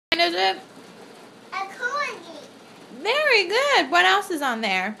is it? A corgi. Very good. What else is on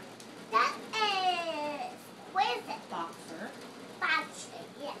there? That is, what is it? Boxer. Boxer,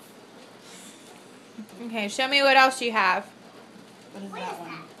 yes. Okay, show me what else you have. What is What that is one?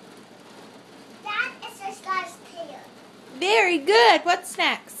 that? That is a scar's tail. Very good. What's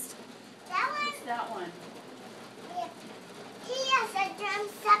next? That What's one, that one? he has a drum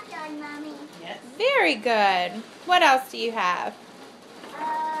sucked on, Mommy. Yes. Very good. What else do you have?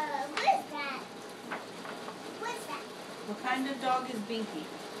 What is that? What's that? What kind of dog is Binky?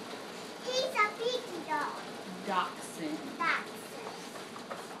 He's a beaky dog. Dachshund. Dachshund.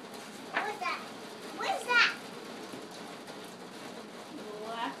 What's that? What is that?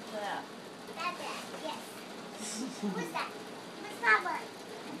 Black lab. That's it, yes. What's that? What's that one?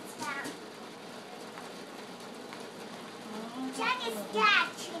 What's that? Jack is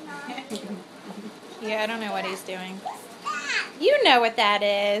catching on. Yeah, I don't know what he's doing. What's that? You know what that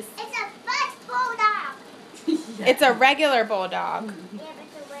is. It's a French bulldog. It's a regular bulldog. Yeah, but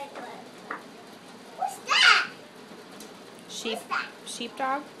it's a regular. What's that? Sheep, What's that?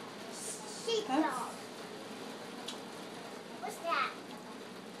 sheepdog. Sheepdog. What's that?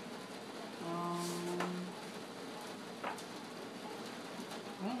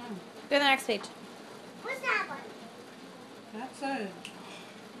 I don't know. Go to the next page. What's that one? That's a. Oh,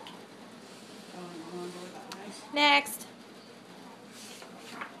 I don't know what that is. Next.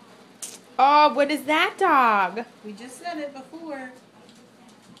 Oh, what is that dog? We just said it before.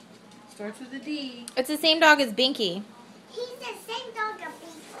 Starts with a D. It's the same dog as Binky. He's the same dog as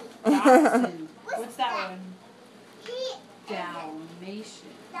Beaky. Dachshund. What's What's that that? one? He is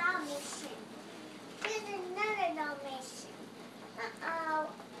Dalmatian. a Dalmatian. There's another Dalmatian. Uh-oh.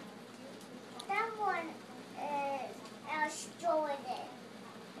 That one is Australian.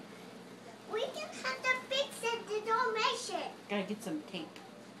 We can have to fix it, the Dalmatian. Gotta get some tape.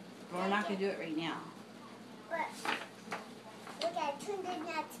 But we're not gonna do it right now. But we gotta turn the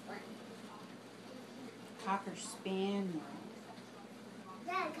next one. Cocker Spaniel.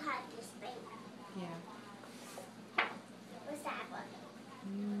 That got this thing. Yeah. What's that one?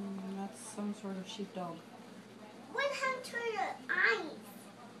 That's some sort of sheepdog. What happened to the eyes?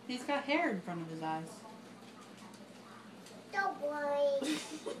 He's got hair in front of his eyes. Don't worry.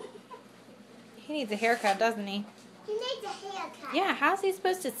 He needs a haircut, doesn't he? He needs a haircut. Yeah, how's he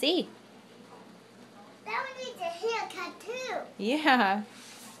supposed to see? That one needs a haircut too. Yeah.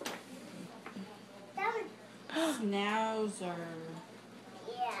 That one, Schnauzer.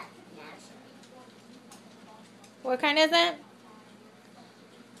 yeah. Now What kind is it?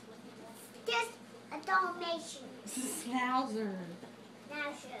 just a Dalmatian. Schnauzer.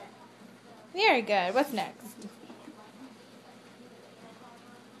 Now sure. Very good. What's next?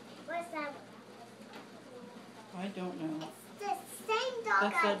 What's that? I don't know. The same dog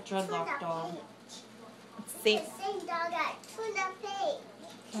That's I that dreadlock to the dog. page. See. The same dog I to the page.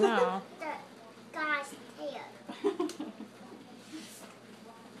 Oh. The guy's hair.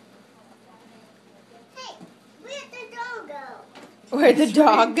 Hey, where'd the dog go? Where'd the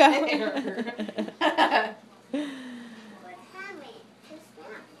dog go? What happened? Just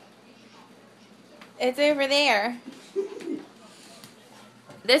now. It's over there.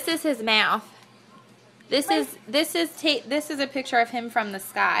 This is his mouth. This is a picture of him from the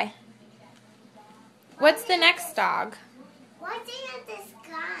sky. What's the next dog? Why do you have this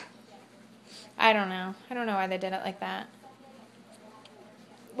guy? I don't know. I don't know why they did it like that.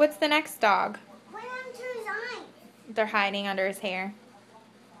 What's the next dog? What happened to his eyes? They're hiding under his hair.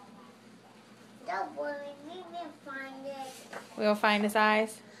 Don't worry, we will find it. We'll find his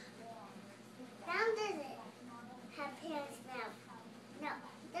eyes. Now does it have hairs now? No,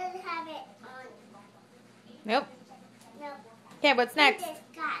 doesn't have it on. Nope. No. Okay, what's next? He just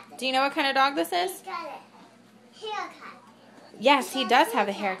got it. Do you know what kind of dog this He's is? got a haircut. Yes, he does have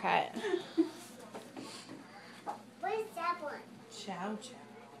a haircut. What is that one? Chow chow.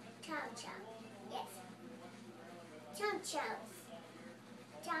 Chow chow. Yes. Chow chows.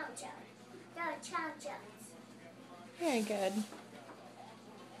 Chow chow. No, chow chows. Very good.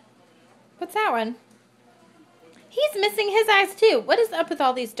 What's that one? He's missing his eyes too. What is up with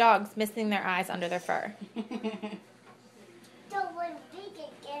all these dogs missing their eyes under their fur? Don't worry, we can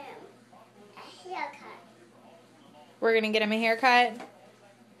get him a haircut. We're going to get him a haircut.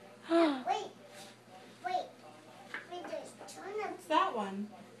 Wait. We just turn him. What's that one?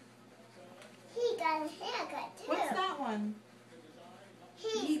 He got a haircut too. What's that one?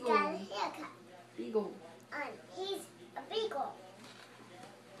 He's Beagle. got a haircut. Beagle. He's a beagle.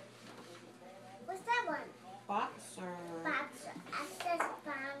 What's that one? Boxer. Boxer. I just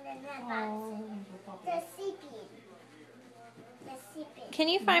found another boxer. Oh, The sepia. The sepia. can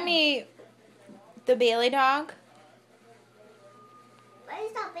you find me the Bailey dog?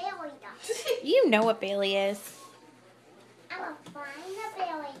 Where's the Bailey dog? You know what Bailey is. I'm gonna find the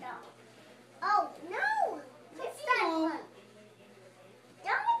Bailey dog. Oh, no! It's that one.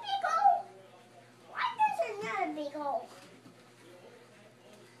 Don't a big hole. Why does another big hole?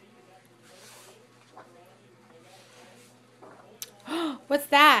 What's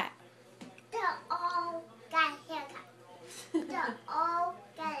that? They all got a haircut. They all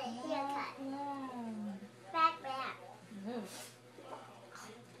got a haircut. Back.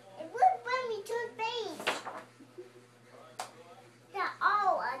 It would bring me to the face. They're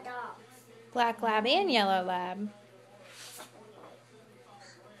all adults. Black lab and yellow lab.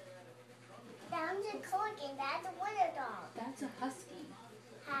 Down to Corgan, that's a water dog. That's a husky.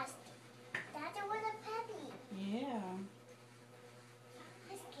 Husky. That's a water puppy. Yeah.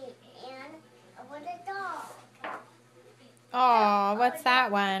 Husky and a water dog. Oh, what's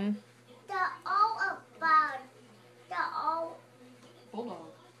that one? They're all about. They're all. Bulldog.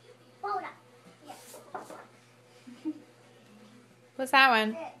 Hold on. Yes. What's that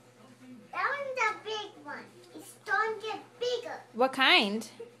one? That one's the big one. He's starting to get bigger. What kind?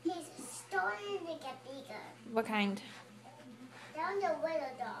 He's starting to get bigger. What kind? That one's a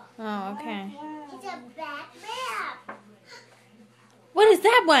water dog. Oh, okay. He's a black bear. What is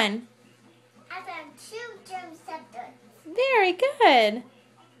that one? I found 2 germ scepters. Very good.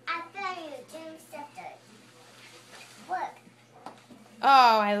 I found you germ scepters. Look,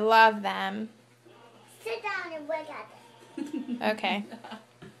 Oh, I love them. sit down and look at them. Okay.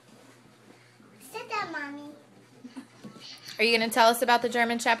 Sit down, Mommy. Are you going to tell us about the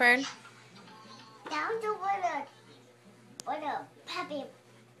German Shepherd? Down to what a puppy.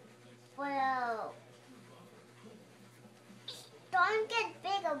 What a. Don't get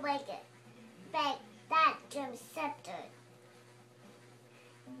bigger like it. Like that germ scepter.